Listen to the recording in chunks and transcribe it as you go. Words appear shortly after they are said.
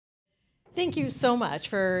Thank you so much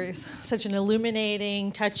for such an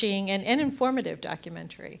illuminating, touching, and informative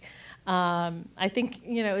documentary. I think,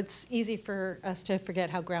 it's easy for us to forget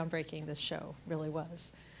how groundbreaking this show really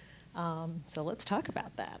was. So let's talk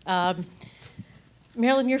about that.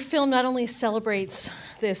 Marilyn, your film not only celebrates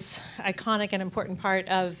this iconic and important part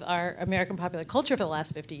of our American popular culture for the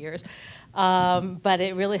last 50 years, but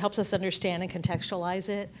it really helps us understand and contextualize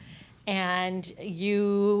it. And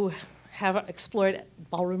you have explored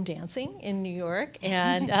ballroom dancing in New York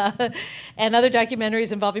and other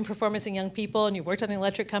documentaries involving performance in young people, and you worked on the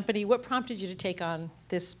Electric Company. What prompted you to take on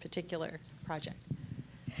this particular project?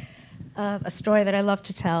 A story that I love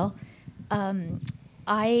to tell.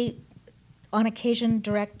 I, on occasion,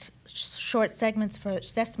 direct short segments for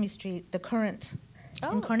Sesame Street, the current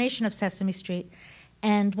incarnation of Sesame Street.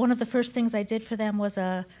 And one of the first things I did for them was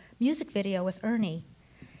a music video with Ernie.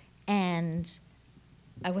 And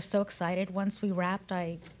I was so excited. Once we wrapped,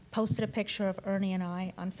 I posted a picture of Ernie and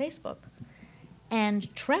I on Facebook.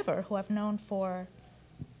 And Trevor, who I've known for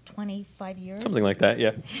 25 years. Something like that,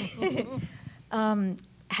 yeah.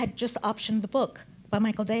 Had just optioned the book by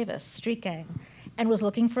Michael Davis, Street Gang, and was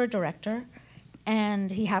looking for a director.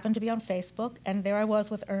 And he happened to be on Facebook, and there I was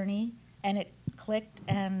with Ernie, and it clicked,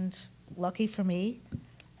 and lucky for me,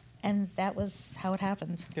 and that was how it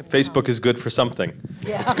happened. Yeah, Facebook is good for something.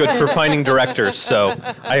 Yeah. It's good for finding directors, so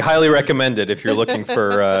I highly recommend it if you're looking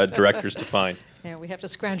for directors to find. Yeah, we have to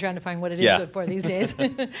scrounge around to find what it is good for these days.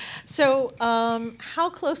 So how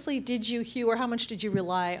closely did you, Hugh, or how much did you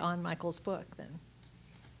rely on Michael's book then?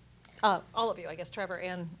 All of you, I guess, Trevor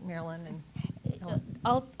and Marilyn and Ellen.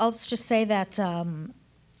 I'll just say that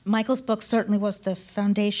Michael's book certainly was the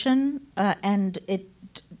foundation, and it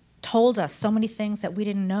told us so many things that we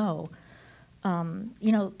didn't know.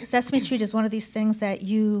 Sesame Street is one of these things that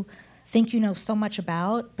you think you know so much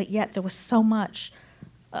about, but yet there was so much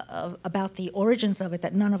about the origins of it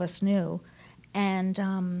that none of us knew.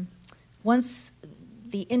 And once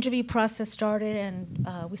the interview process started and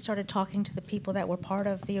we started talking to the people that were part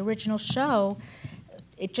of the original show,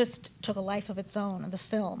 it just took a life of its own, the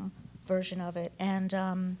film version of it.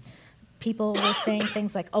 And people were saying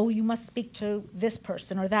things like, oh, you must speak to this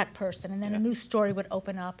person or that person, and then a new story would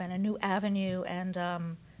open up and a new avenue, and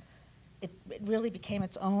it really became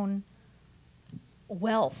its own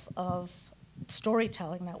wealth of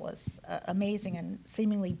storytelling that was amazing and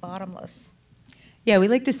seemingly bottomless. Yeah, we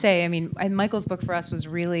like to say, Michael's book for us was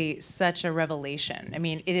really such a revelation.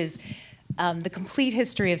 It is the complete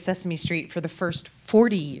history of Sesame Street for the first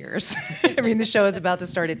 40 years. The show is about to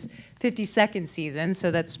start its 52nd season,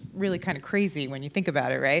 so that's really kind of crazy when you think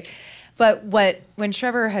about it, right? But when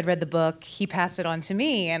Trevor had read the book, he passed it on to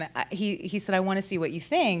me, and he said, I want to see what you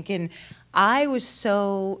think. And I was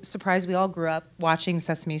so surprised. We all grew up watching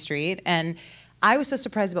Sesame Street, and I was so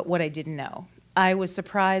surprised about what I didn't know. I was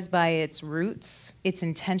surprised by its roots, its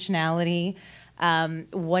intentionality,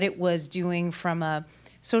 what it was doing from a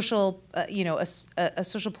social, a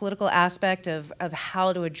social political aspect of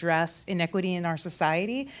how to address inequity in our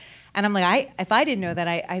society. And I'm like, if I didn't know that,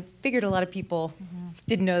 I figured a lot of people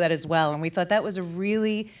didn't know that as well. And we thought that was a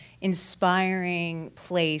really inspiring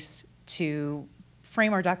place to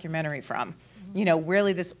frame our documentary from.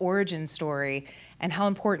 Really this origin story and how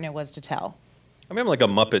important it was to tell. I'm like a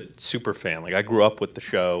Muppet super fan. Like, I grew up with the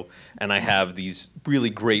show, and I have these really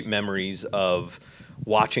great memories of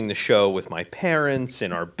watching the show with my parents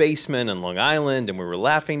in our basement in Long Island, and we were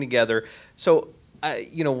laughing together. So,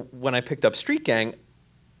 when I picked up Street Gang,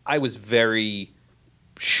 I was very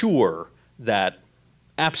sure that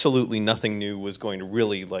absolutely nothing new was going to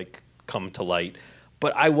really come to light.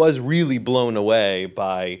 But I was really blown away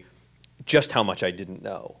by just how much I didn't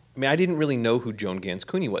know. I didn't really know who Joan Ganz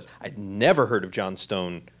Cooney was. I'd never heard of John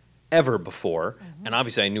Stone ever before. And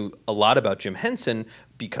obviously I knew a lot about Jim Henson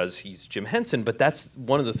because he's Jim Henson, but that's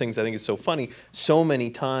one of the things I think is so funny. So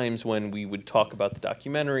many times when we would talk about the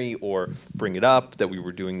documentary or bring it up that we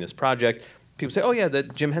were doing this project, people say, oh yeah, the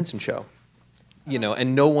Jim Henson show.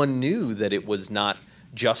 And no one knew that it was not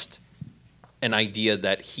just an idea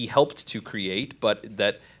that he helped to create, but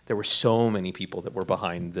that there were so many people that were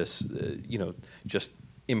behind this, just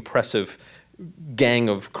impressive gang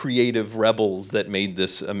of creative rebels that made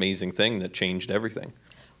this amazing thing that changed everything.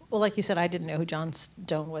 Well, like you said, I didn't know who John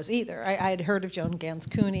Stone was either. I had heard of Joan Ganz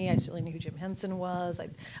Cooney. I certainly knew who Jim Henson was.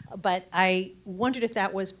 But I wondered if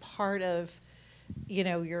that was part of,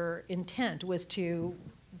 your intent was to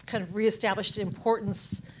kind of reestablish the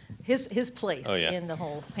importance, his place in the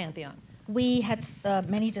whole pantheon. We had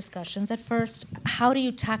many discussions. At first, how do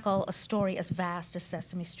you tackle a story as vast as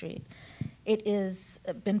Sesame Street? It has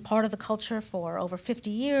been part of the culture for over 50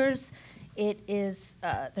 years. it is,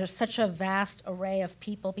 there's such a vast array of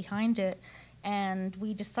people behind it, and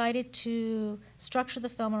we decided to structure the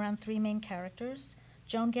film around three main characters: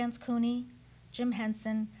 Joan, Ganz, Cooney, Jim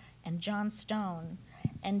Henson, and John Stone.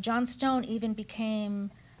 And John Stone even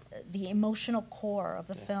became the emotional core of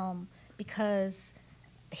the film because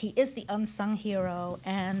he is the unsung hero,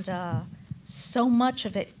 and so much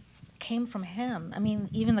of it came from him. I mean,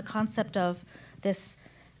 even the concept of this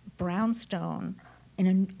brownstone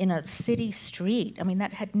in a city street, I mean,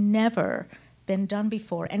 that had never been done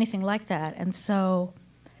before, anything like that. And so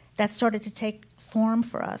that started to take form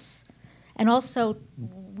for us. And also,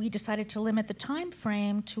 we decided to limit the time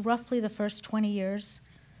frame to roughly the first 20 years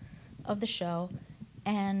of the show,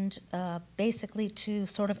 and basically to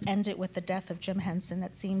sort of end it with the death of Jim Henson.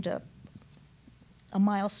 That seemed a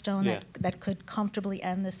milestone that could comfortably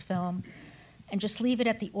end this film, and just leave it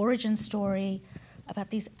at the origin story about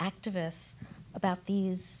these activists, about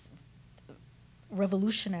these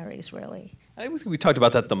revolutionaries, really. I think we talked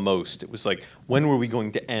about that the most. It was like, when were we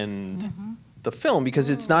going to end the film?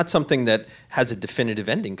 Because it's not something that has a definitive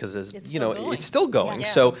ending, because it's still going. Yeah.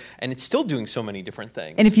 So, and it's still doing so many different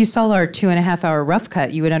things. And if you saw our 2.5-hour rough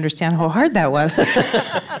cut, you would understand how hard that was.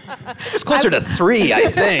 It was closer to 3, I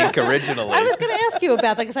think, originally. I was going to ask you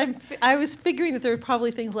about that because I was figuring that there were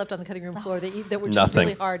probably things left on the cutting room floor that were just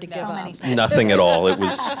really hard to give up. Nothing at all. It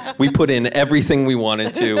was, we put in everything we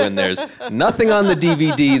wanted to, and there's nothing on the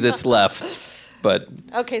DVD that's left. But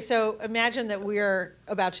okay, so imagine that we're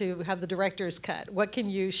about to have the director's cut. What can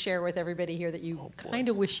you share with everybody here that you kind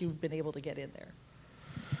of wish you'd been able to get in there?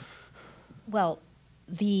 Well,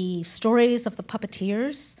 the stories of the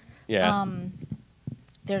puppeteers. yeah,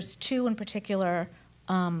 There's two in particular,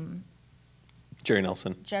 Jerry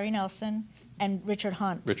Nelson, and Richard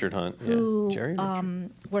Hunt. Who Jerry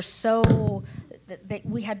were so,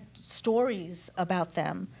 we had stories about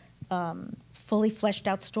them, fully fleshed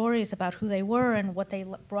out stories about who they were and what they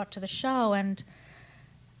brought to the show. And,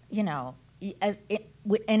 you know,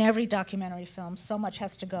 in every documentary film, so much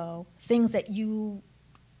has to go. Things that you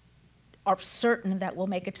are certain that will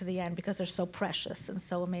make it to the end because they're so precious and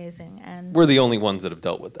so amazing. And we're the only ones that have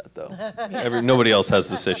dealt with that, though. Nobody else has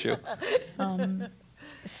this issue.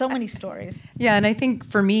 So many stories. Yeah, and I think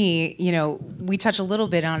for me, you know, we touch a little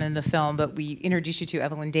bit on it in the film, but we introduced you to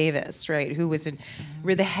Evelyn Davis, right, who was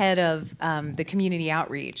we're the head of the community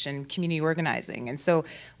outreach and community organizing. And so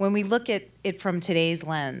when we look at it from today's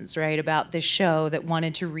lens, right, about this show that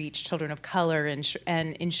wanted to reach children of color and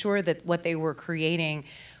ensure that what they were creating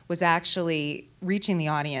was actually reaching the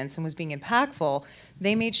audience and was being impactful,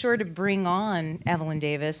 they made sure to bring on Evelyn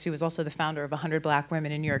Davis, who was also the founder of 100 Black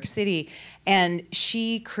Women in New York City, and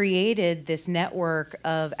she created this network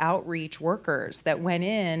of outreach workers that went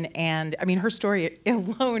in, and I mean, her story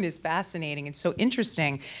alone is fascinating and so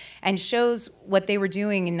interesting, and shows what they were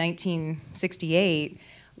doing in 1968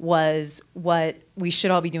 was what we should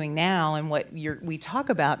all be doing now and what we talk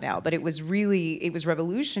about now. But it was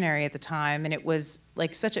revolutionary at the time, and it was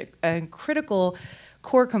like such a critical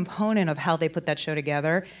core component of how they put that show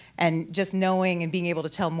together. And just knowing and being able to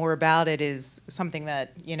tell more about it is something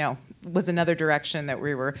that, you know, was another direction that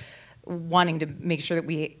we were wanting to make sure that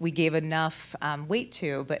we gave enough weight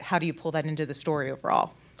to. But how do you pull that into the story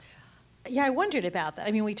overall? Yeah, I wondered about that.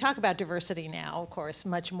 I mean, we talk about diversity now, of course,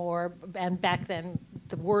 much more, and back then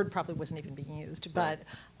the word probably wasn't even being used. But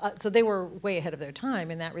so they were way ahead of their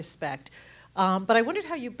time in that respect. But I wondered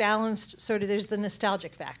how you balanced sort of, there's the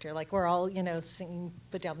nostalgic factor, like we're all, you know, singing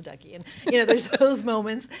 "Put Down the Ducky," and you know, there's those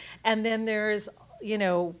moments, and then there's, you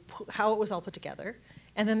know, how it was all put together.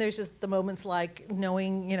 And then there's just the moments like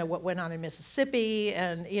knowing, you know, what went on in Mississippi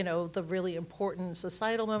and, you know, the really important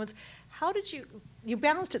societal moments. How did you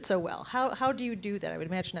balanced it so well. How do you do that? I would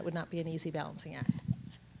imagine that would not be an easy balancing act.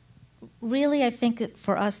 Really, I think that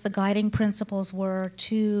for us, the guiding principles were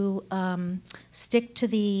to stick to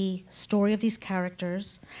the story of these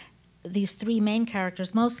characters, these three main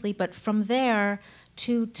characters mostly, but from there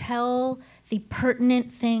to tell the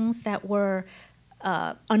pertinent things that were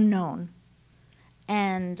unknown.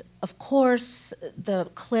 And of course, the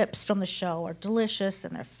clips from the show are delicious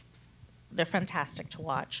and they're fantastic to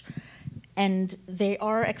watch. And they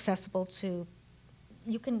are accessible to,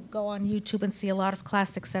 you can go on YouTube and see a lot of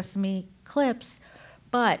classic Sesame clips,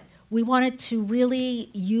 but we wanted to really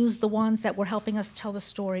use the ones that were helping us tell the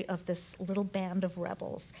story of this little band of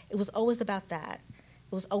rebels. It was always about that.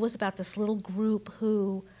 It was always about this little group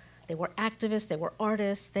who, they were activists, they were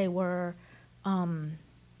artists, they were so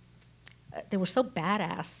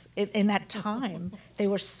badass in that time. They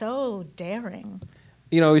were so daring.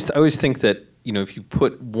 You know, I always think that, you know, if you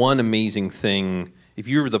put one amazing thing, if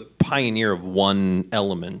you're the pioneer of one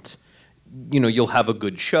element, you'll have a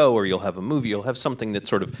good show or you'll have a movie, you'll have something that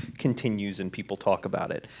sort of continues and people talk about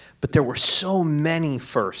it. But there were so many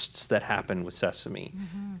firsts that happened with Sesame.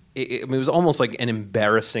 It was almost like an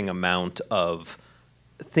embarrassing amount of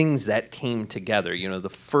things that came together. The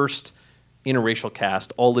first interracial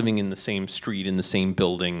cast all living in the same street, in the same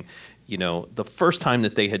building. The first time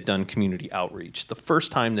that they had done community outreach, the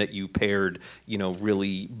first time that you paired,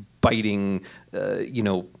 really biting,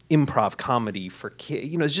 improv comedy for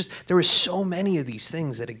kids. It's just, there were so many of these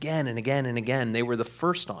things that again and again and again, they were the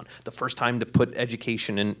first time to put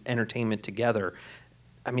education and entertainment together.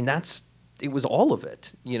 I mean, it was all of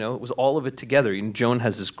it, it was all of it together. And Joan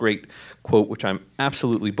has this great quote, which I'm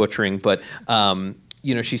absolutely butchering, but,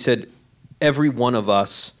 she said, every one of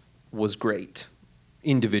us was great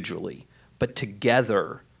individually, but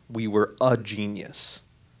together we were a genius.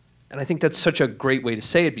 And I think that's such a great way to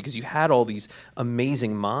say it, because you had all these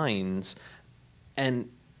amazing minds and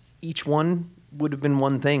each one would have been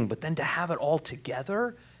one thing, but then to have it all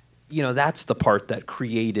together, that's the part that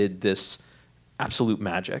created this absolute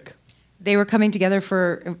magic. They were coming together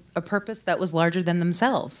for a purpose that was larger than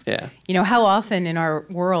themselves. Yeah. How often in our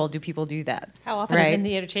world do people do that? How often in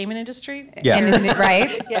the entertainment industry? Yeah.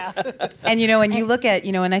 Right? Yeah. And, and you look at,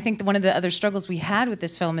 and I think one of the other struggles we had with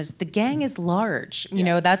this film is the gang is large.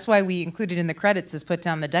 That's why we included in the credits is Put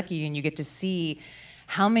Down the Ducky, and you get to see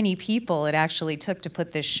how many people it actually took to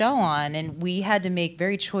put this show on. And we had to make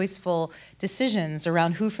very choiceful decisions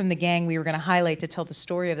around who from the gang we were going to highlight to tell the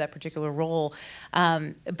story of that particular role.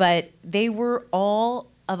 But they were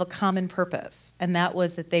all of a common purpose, and that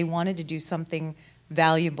was that they wanted to do something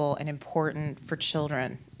valuable and important for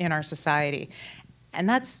children in our society. And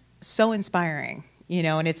that's so inspiring,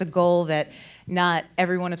 and it's a goal that not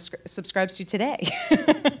everyone subscribes to today.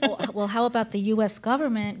 Well, how about the U.S.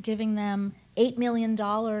 government giving them $8 million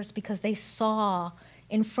because they saw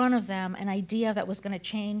in front of them an idea that was going to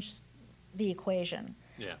change the equation?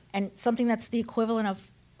 Yeah. And something that's the equivalent of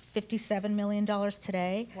 $57 million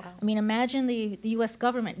today. Wow. I mean, imagine the U.S.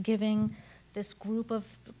 government giving this group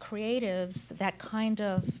of creatives that kind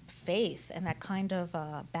of faith and that kind of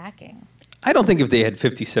backing. I don't think if they had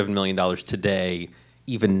 $57 million today,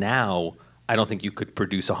 even now, I don't think you could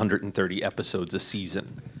produce 130 episodes a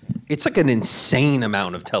season. It's like an insane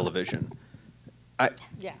amount of television.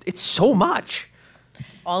 Yeah. It's so much.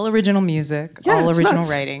 All original music, Yeah, all it's original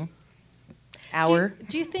nuts. writing.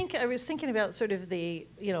 Do you think, I was thinking about sort of the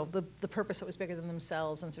purpose that was bigger than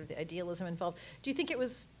themselves and sort of the idealism involved. Do you think it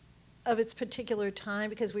was of its particular time?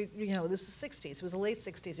 Because this is the 60s, it was the late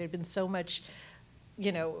 60s. There had been so much,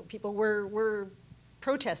 people were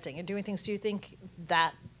protesting and doing things. Do you think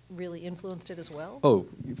that really influenced it as well? Oh,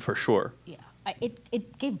 for sure. Yeah,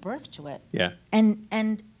 it gave birth to it. Yeah.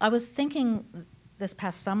 And I was thinking this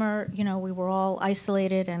past summer, we were all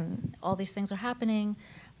isolated and all these things are happening,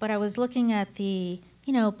 but I was looking at the,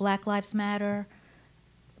 Black Lives Matter,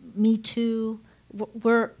 Me Too.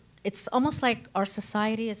 It's almost like our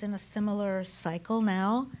society is in a similar cycle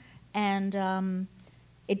now, and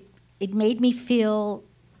it made me feel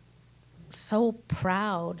so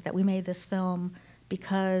proud that we made this film,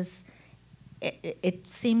 because it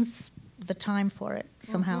seems the time for it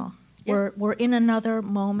somehow. Yeah. We're in another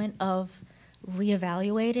moment of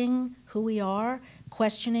reevaluating who we are,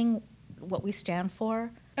 questioning what we stand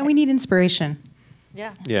for. And we need inspiration.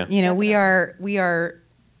 Yeah. Yeah. We are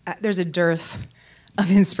there's a dearth of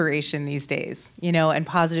inspiration these days, and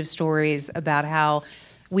positive stories about how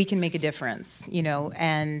we can make a difference,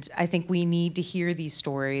 and I think we need to hear these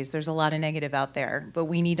stories. There's a lot of negative out there, but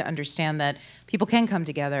we need to understand that people can come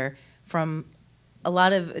together from a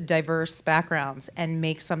lot of diverse backgrounds and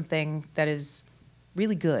make something that is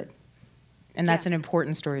really good. And that's an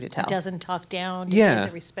important story to tell. It doesn't talk down to Yeah. kids,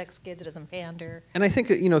 it respects kids, it doesn't pander. And I think,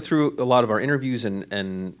 through a lot of our interviews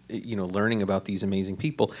and learning about these amazing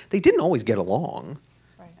people, they didn't always get along.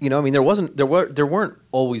 Right. I mean, there weren't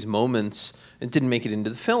always moments. It didn't make it into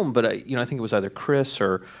the film, but I think it was either Chris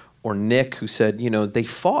or Nick who said, they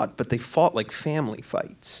fought, but they fought like family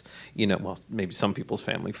fights. Well, maybe some people's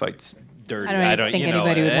family fights dirty. I don't think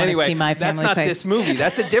anybody would want to see my family That's not fights. this movie.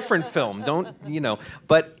 That's a different film. Don't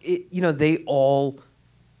But they all,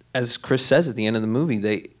 as Chris says at the end of the movie,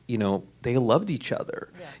 they loved each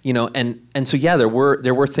other. Yeah. And so there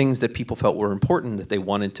were things that people felt were important that they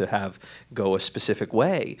wanted to have go a specific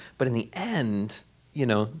way. But in the end,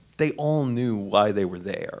 they all knew why they were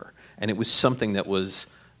there, and it was something that was,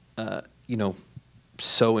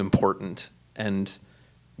 so important. And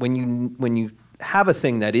when you have a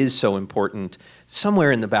thing that is so important,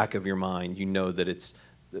 somewhere in the back of your mind, that it's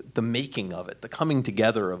the making of it, the coming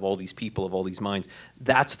together of all these people, of all these minds.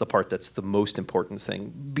 That's the part that's the most important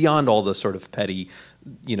thing, beyond all the sort of petty,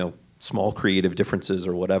 small creative differences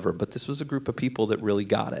or whatever. But this was a group of people that really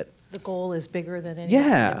got it. The goal is bigger than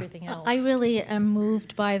everything else. I really am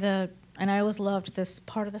moved by and I always loved this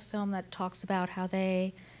part of the film that talks about how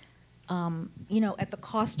they, at the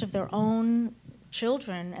cost of their own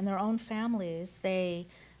children and their own families, they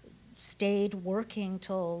stayed working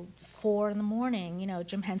till 4 a.m.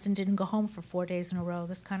 Jim Henson didn't go home for 4 days in a row,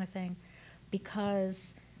 this kind of thing,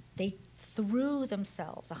 because they threw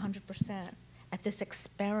themselves 100% at this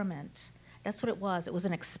experiment. That's what it was. It was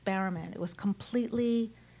an experiment. It was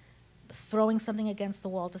completely throwing something against the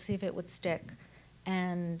wall to see if it would stick,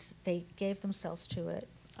 and they gave themselves to it.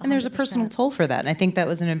 100%. And there's a personal toll for that. And I think that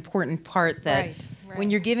was an important part, that right. When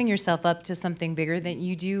you're giving yourself up to something bigger, that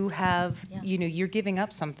you do have, you're giving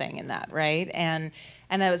up something in that, right? And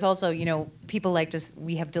that was also, people like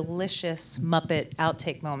we have delicious Muppet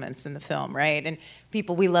outtake moments in the film, right? And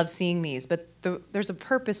we love seeing these, but there's a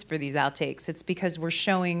purpose for these outtakes. It's because we're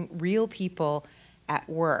showing real people at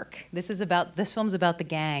work. This film's about the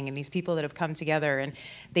gang and these people that have come together, and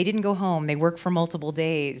they didn't go home. They worked for multiple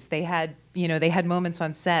days. They had moments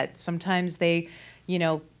on set. Sometimes they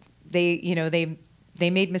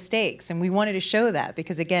made mistakes, and we wanted to show that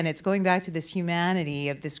because, again, it's going back to this humanity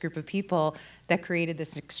of this group of people that created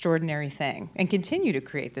this extraordinary thing and continue to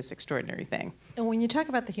create this extraordinary thing. And when you talk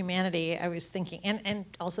about the humanity, I was thinking, and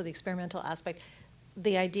also the experimental aspect,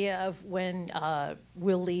 the idea of when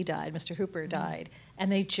Will Lee died, Mr. Hooper died, and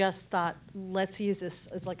they just thought, let's use this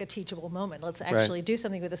as like a teachable moment. Let's actually do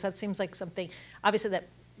something with this. That seems like something, obviously, that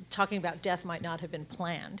talking about death might not have been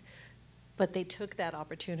planned, but they took that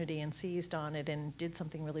opportunity and seized on it and did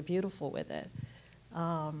something really beautiful with it.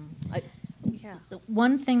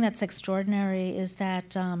 One thing that's extraordinary is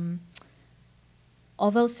that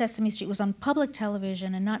although Sesame Street was on public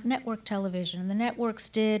television and not network television, the networks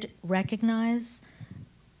did recognize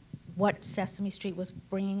what Sesame Street was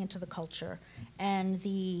bringing into the culture and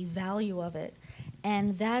the value of it.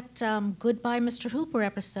 And that Goodbye Mr. Hooper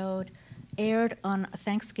episode aired on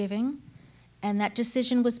Thanksgiving, and that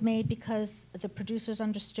decision was made because the producers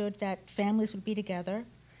understood that families would be together,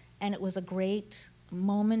 and it was a great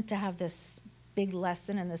moment to have this big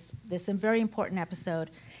lesson and this very important episode.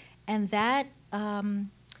 And that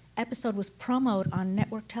episode was promoted on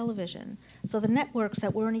network television. So the networks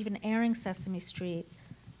that weren't even airing Sesame Street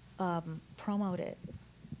promoted it.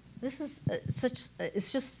 This is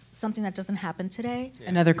it's just something that doesn't happen today. Yeah.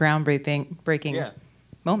 Another groundbreaking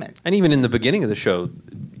moment. And even in the beginning of the show,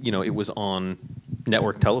 it was on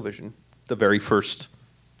network television, the very first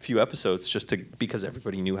few episodes, because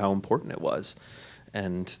everybody knew how important it was.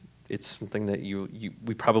 And it's something that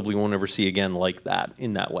we probably won't ever see again like that,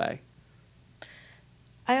 in that way.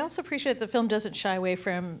 I also appreciate the film doesn't shy away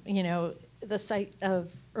from, the sight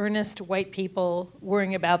of earnest white people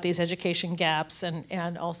worrying about these education gaps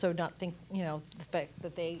and also not think, the fact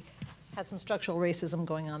that they had some structural racism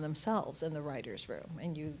going on themselves in the writer's room,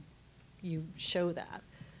 and you show that.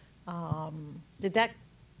 Did that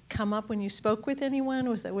come up when you spoke with anyone?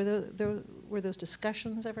 Were those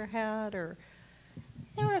discussions ever had, or?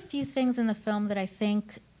 There are a few things in the film that I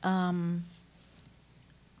think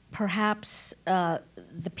perhaps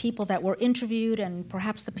the people that were interviewed and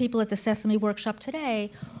perhaps the people at the Sesame Workshop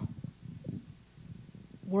today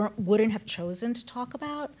wouldn't have chosen to talk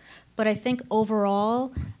about. But I think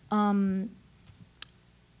overall, in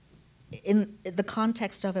the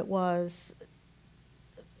context of it was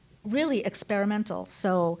really experimental.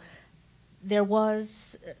 So there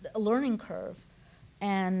was a learning curve.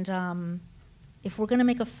 And if we're going to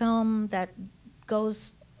make a film that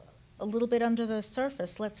goes a little bit under the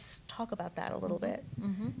surface, let's talk about that a little bit.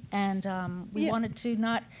 Mm-hmm. And we wanted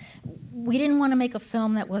to we didn't want to make a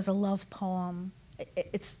film that was a love poem.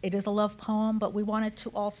 It is a love poem, but we wanted to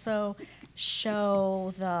also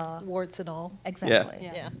show the warts and all. Exactly.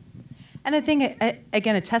 Yeah. And I think,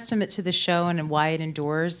 again, a testament to the show and why it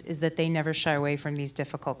endures is that they never shy away from these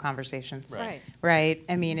difficult conversations. Right. Right?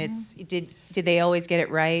 I mean, did they always get it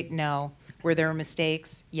right? No. Were there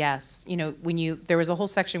mistakes? Yes. There was a whole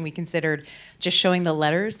section we considered just showing the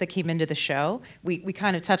letters that came into the show. We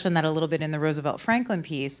kind of touched on that a little bit in the Roosevelt Franklin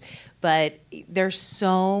piece, but there's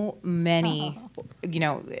so many,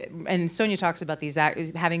 and Sonia talks about these,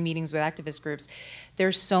 having meetings with activist groups.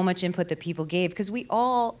 There's so much input that people gave, because we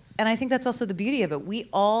all, and I think that's also the beauty of it, we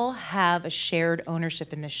all have a shared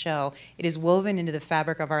ownership in the show. It is woven into the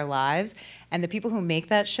fabric of our lives, and the people who make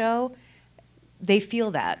that show, they feel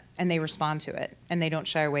that, and they respond to it, and they don't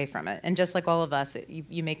shy away from it. And just like all of us,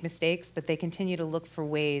 you make mistakes, but they continue to look for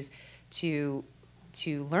ways to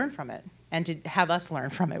to learn from it and to have us learn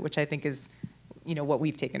from it, which I think is, what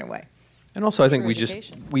we've taken away. And also, I think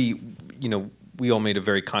True we all made a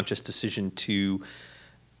very conscious decision to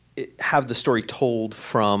have the story told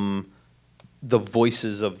from the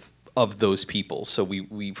voices of those people. So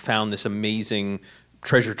we found this amazing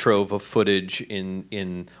treasure trove of footage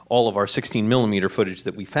in all of our 16 millimeter footage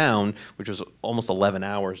that we found, which was almost 11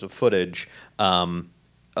 hours of footage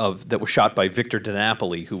that was shot by Victor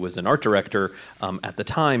DiNapoli, who was an art director at the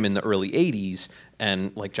time in the early 80s.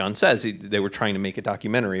 And like John says, they were trying to make a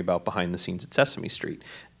documentary about behind the scenes at Sesame Street.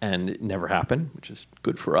 And it never happened, which is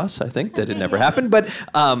good for us, I think, that it never happened. But,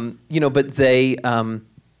 but they,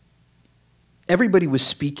 everybody was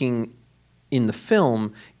speaking in the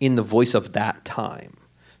film in the voice of that time.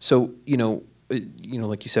 So,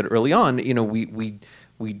 like you said early on,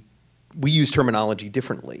 we use terminology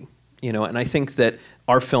differently, and I think that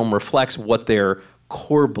our film reflects what their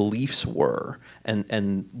core beliefs were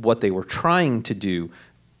and what they were trying to do.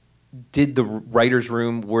 Did the writer's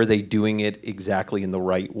room, were they doing it exactly in the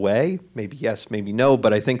right way? Maybe yes, maybe no,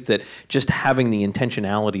 but I think that just having the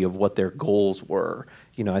intentionality of what their goals were,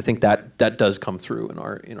 I think that does come through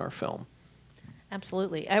in our film.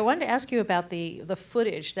 Absolutely. I wanted to ask you about the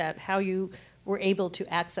footage, how you were able to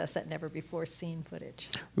access that never-before-seen footage.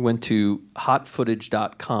 We went to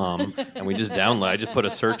hotfootage.com and we just downloaded. I just put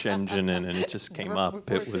a search engine in and it just came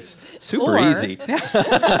up. It was super easy.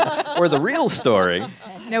 Or the real story.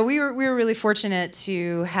 No, we were really fortunate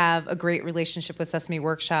to have a great relationship with Sesame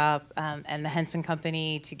Workshop and the Henson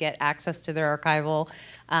Company to get access to their archival,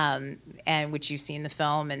 and which you see in the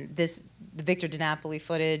film. And the Victor DiNapoli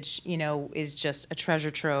footage, is just a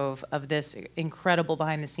treasure trove of this incredible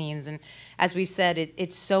behind the scenes. And as we've said,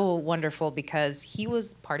 it's so wonderful because he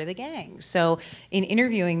was part of the gang. So in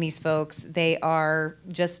interviewing these folks, they are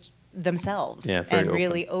just themselves and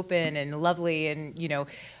really open and lovely and,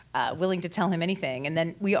 willing to tell him anything. And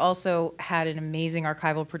then we also had an amazing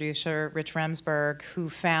archival producer, Rich Remsburg, who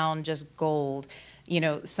found just gold.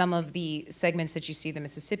 Some of the segments that you see, the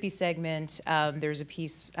Mississippi segment, there's a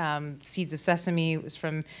piece, Seeds of Sesame, it was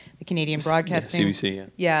from the Canadian Broadcasting. CBC,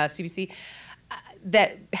 Yeah, CBC.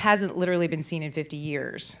 That hasn't literally been seen in 50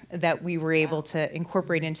 years, that we were able to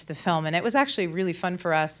incorporate into the film. And it was actually really fun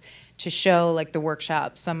for us to show, like the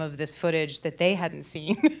workshop, some of this footage that they hadn't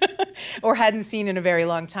seen or hadn't seen in a very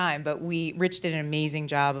long time. But Rich did an amazing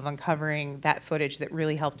job of uncovering that footage that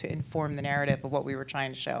really helped to inform the narrative of what we were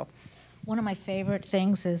trying to show. One of my favorite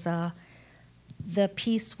things is the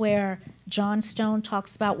piece where John Stone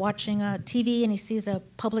talks about watching TV and he sees a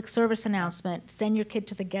public service announcement, send your kid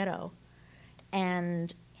to the ghetto.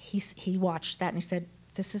 And he watched that and he said,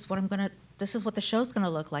 this is what the show's gonna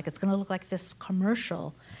look like. It's gonna look like this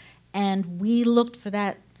commercial. And we looked for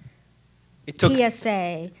that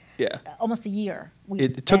PSA almost a year.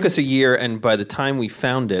 It took us a year, and by the time we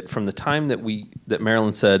found it, from the time that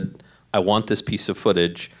Marilyn said, I want this piece of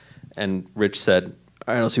footage, and Rich said,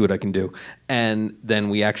 all right, I'll see what I can do. And then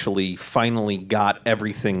we actually finally got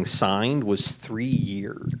everything signed, was 3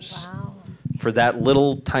 years. Wow. For that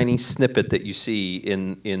little tiny snippet that you see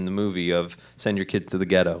in the movie of Send Your Kid to the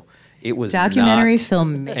Ghetto. It was documentary not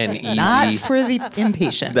film, an easy... not for the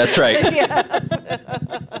impatient. That's right. Yes.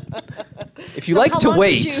 If you like to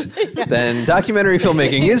wait, then documentary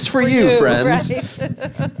filmmaking is for you, friends. Right.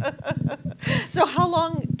 So how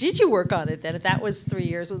long did you work on it then? If that was 3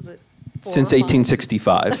 years, was it 4 Since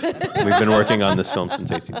 1865. We've been working on this film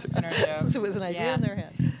since 1865. Since it was an idea in their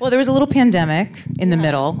head. Well, there was a little pandemic in the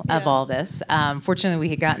middle of all this. Fortunately, we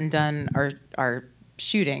had gotten done our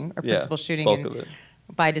shooting, our principal shooting. Bulk of it.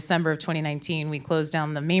 By December of 2019, we closed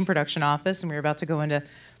down the main production office, and we were about to go into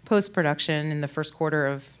post-production in the first quarter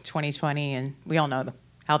of 2020, and we all know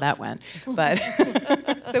how that went. But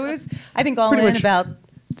so it was, I think, all in about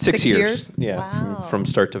 6 years. Yeah, wow. from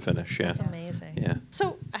start to finish. Yeah, that's amazing. Yeah.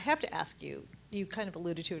 So I have to ask you. You kind of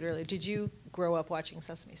alluded to it earlier. Did you grow up watching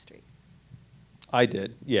Sesame Street? I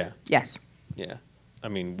did. Yeah. Yes. Yeah. I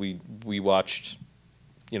mean, we watched.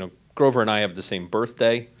 Grover and I have the same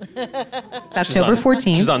birthday. It's October 14th.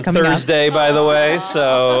 Which is on Thursday, by the way.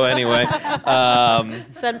 So anyway.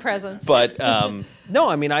 Send presents. But no,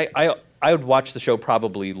 I mean, I would watch the show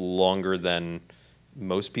probably longer than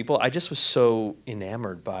most people. I just was so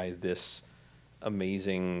enamored by this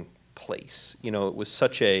amazing place. It was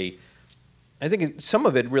such a... I think some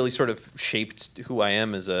of it really sort of shaped who I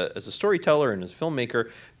am as a storyteller and as a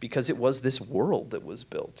filmmaker, because it was this world that was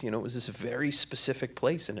built. It was this very specific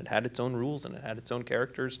place, and it had its own rules and it had its own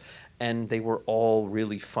characters, and they were all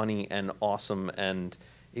really funny and awesome, and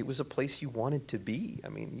it was a place you wanted to be. I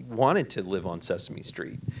mean, you wanted to live on Sesame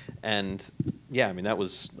Street, and yeah, I mean, I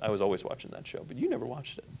was always watching that show, but you never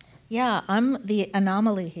watched it. Yeah, I'm the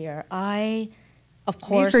anomaly here. I, of Made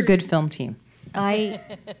course, for a good film team. I,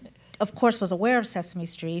 of course, was aware of Sesame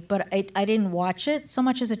Street, but I didn't watch it so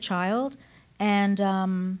much as a child.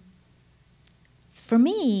 And for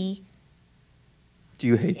me, Do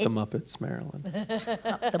you hate the Muppets, Marilyn?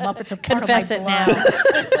 the Muppets are part Confess of it my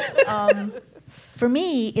blood. For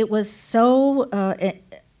me, it was so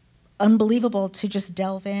unbelievable to just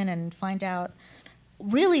delve in and find out.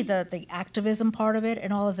 Really, the activism part of it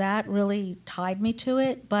and all of that really tied me to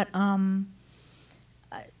it. But I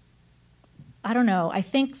don't know. I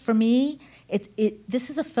think for me, this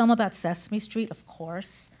is a film about Sesame Street, of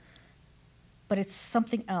course, but it's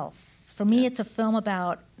something else. For me, it's a film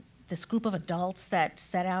about this group of adults that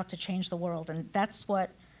set out to change the world, and that's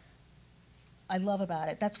what I love about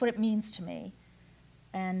it. That's what it means to me.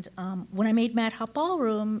 And when I made Mad Hot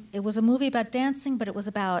Ballroom, it was a movie about dancing, but it was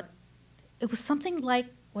something like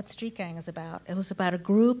what Street Gang is about. It was about a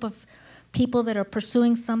group of people that are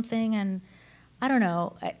pursuing something, and I don't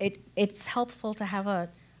know. It's helpful to have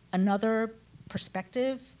another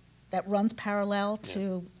perspective that runs parallel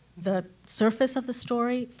to the surface of the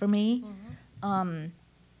story for me. Mm-hmm.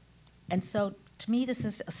 And so, to me, this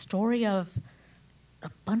is a story of a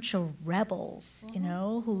bunch of rebels,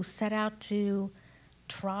 mm-hmm. Who set out to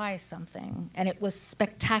try something, and it was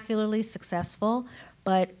spectacularly successful.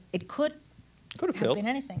 But it could have failed. been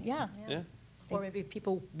anything. Yeah. Or maybe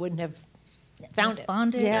people wouldn't have found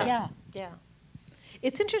responded. it. Yeah.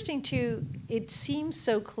 It's interesting too. It seems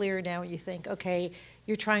so clear now. You think, okay,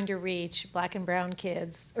 you're trying to reach black and brown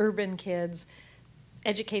kids, urban kids,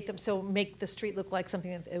 educate them, so make the street look like something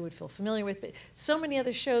that they would feel familiar with. But so many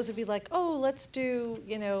other shows would be like, oh, let's do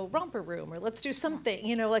Romper Room, or let's do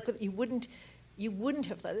something like you wouldn't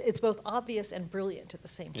have. It's both obvious and brilliant at the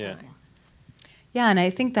same time. Yeah, and I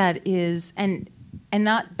think that is, and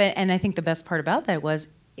I think the best part about that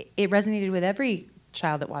was it resonated with every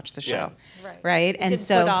child that watched the show, right? It didn't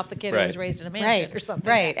put off the kid who was raised in a mansion or something,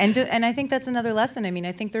 right? And I think that's another lesson. I mean,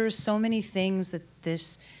 I think there are so many things that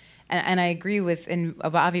this, and I agree with, and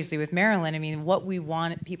obviously with Marilyn. I mean, what we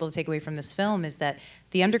want people to take away from this film is that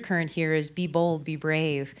the undercurrent here is be bold, be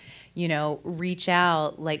brave, reach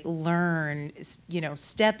out, learn,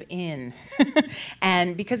 step in.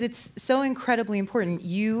 And because it's so incredibly important,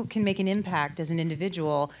 you can make an impact as an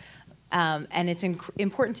individual. And it's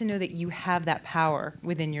important to know that you have that power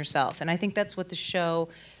within yourself. And I think that's what the show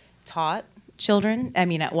taught children. I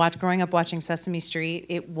mean, growing up watching Sesame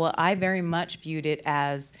Street, I very much viewed it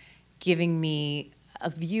as giving me a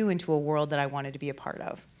view into a world that I wanted to be a part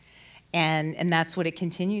of. And that's what it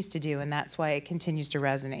continues to do, and that's why it continues to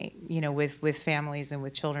resonate, with families and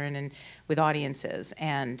with children and with audiences.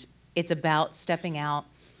 And it's about stepping out,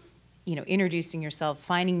 introducing yourself,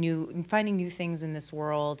 finding new things in this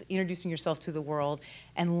world, introducing yourself to the world,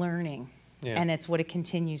 and learning. Yeah. And it's what it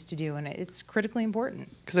continues to do, and it's critically important.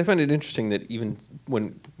 Because I find it interesting that even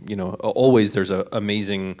when, always there's an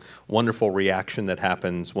amazing, wonderful reaction that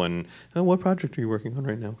happens when, oh, what project are you working on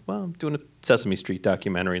right now? Well, I'm doing a Sesame Street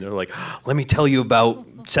documentary. And they're like, let me tell you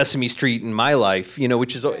about Sesame Street in my life,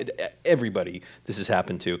 which is everybody this has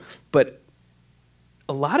happened to. But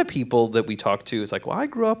a lot of people that we talk to, it's like, well, I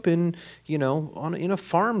grew up in a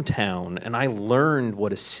farm town, and I learned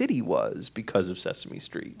what a city was because of Sesame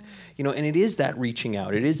Street. And it is that reaching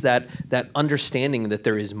out. It is that understanding that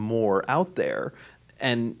there is more out there.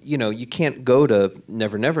 And, you can't go to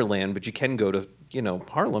Never Never Land, but you can go to,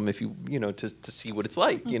 Harlem if you to see what it's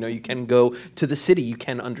like. You can go to the city. You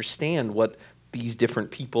can understand what these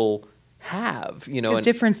different people have, Because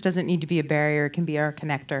difference doesn't need to be a barrier. It can be our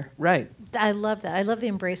connector. Right. I love that. I love the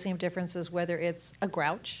embracing of differences, whether it's a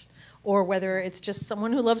grouch or whether it's just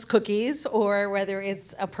someone who loves cookies or whether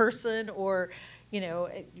it's a person or,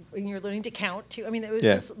 when you're learning to count too. I mean, it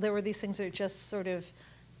was there were these things that are just sort of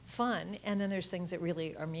fun, and then there's things that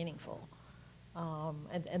really are meaningful.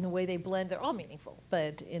 And the way they blend, they're all meaningful,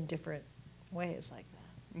 but in different ways like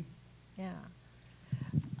that. Yeah.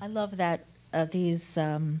 I love that these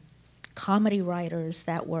comedy writers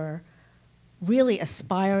that were really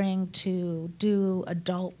aspiring to do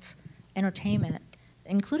adult entertainment,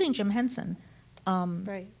 including Jim Henson,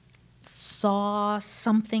 saw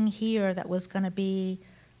something here that was going to be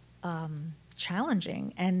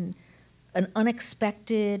challenging and an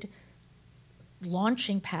unexpected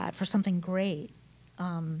launching pad for something great.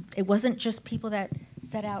 It wasn't just people that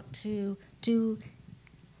set out to do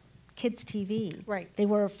kids' TV. Right. They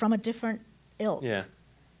were from a different ilk. Yeah.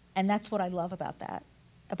 And that's what I love about that,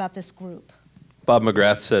 about this group. Bob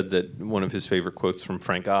McGrath said that one of his favorite quotes from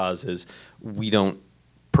Frank Oz is, we don't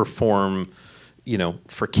perform, you know,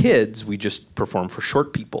 for kids, we just perform for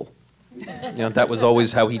short people. You know, that was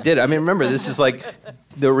always how he did it. I mean, remember, this is like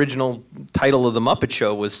the original title of The Muppet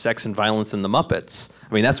Show was Sex and Violence in the Muppets.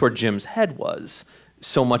 I mean, that's where Jim's head was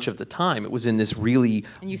so much of the time. It was in this really...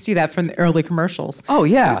 And you see that from the early commercials. Oh,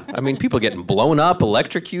 yeah. I mean, people getting blown up,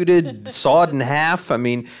 electrocuted, sawed in half. I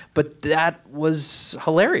mean, but that was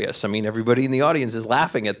hilarious. I mean, everybody in the audience is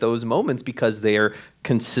laughing at those moments because they're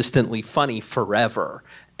consistently funny forever.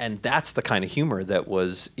 And that's the kind of humor that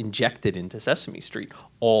was injected into Sesame Street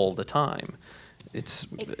all the time.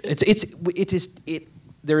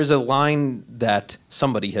 There is a line that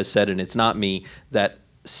somebody has said, and it's not me, that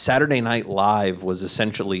Saturday Night Live was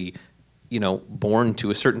essentially, you know, born to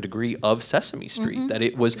a certain degree of Sesame Street. That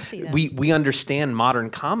it was, we understand modern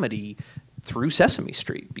comedy through Sesame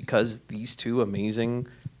Street because these two amazing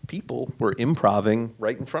people were improvising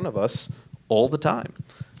right in front of us all the time.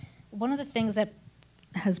 One of the things that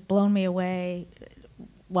has blown me away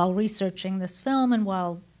while researching this film and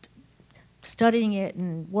while studying it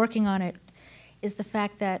and working on it is the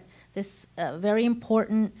fact that this very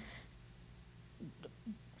important,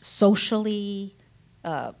 socially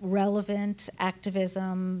relevant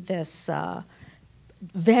activism, this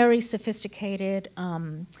very sophisticated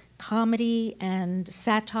comedy and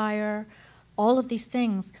satire, all of these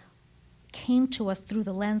things came to us through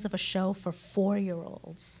the lens of a show for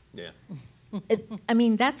 4-year-olds. Yeah. I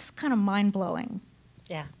mean, that's kind of mind-blowing.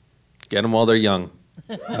 Yeah. Get them while they're young.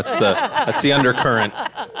 That's the undercurrent.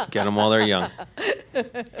 Get them while they're young.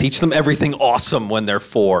 Teach them everything awesome when they're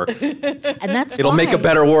 4. And that's It'll why, make a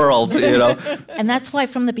better world, you know. And that's why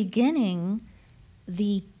from the beginning,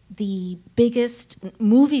 the biggest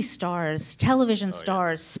movie stars, television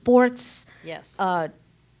stars, sports Yes.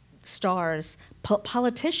 stars,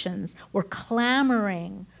 politicians were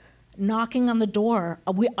clamoring, knocking on the door.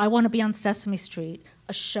 I want to be on Sesame Street,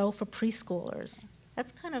 a show for preschoolers.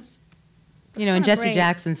 That's kind of... You know, and Jesse great.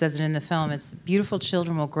 Jackson says it in the film, it's beautiful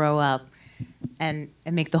children will grow up and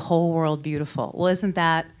make the whole world beautiful. Well, isn't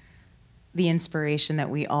that the inspiration that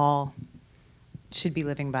we all should be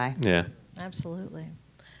living by? Yeah. Absolutely.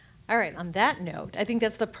 All right, on that note, I think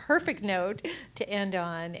that's the perfect note to end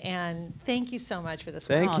on, and thank you so much for this.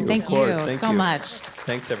 Thank you. Thank Of course. you Thank so you. much.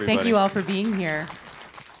 Thanks, everybody. Thank you all for being here.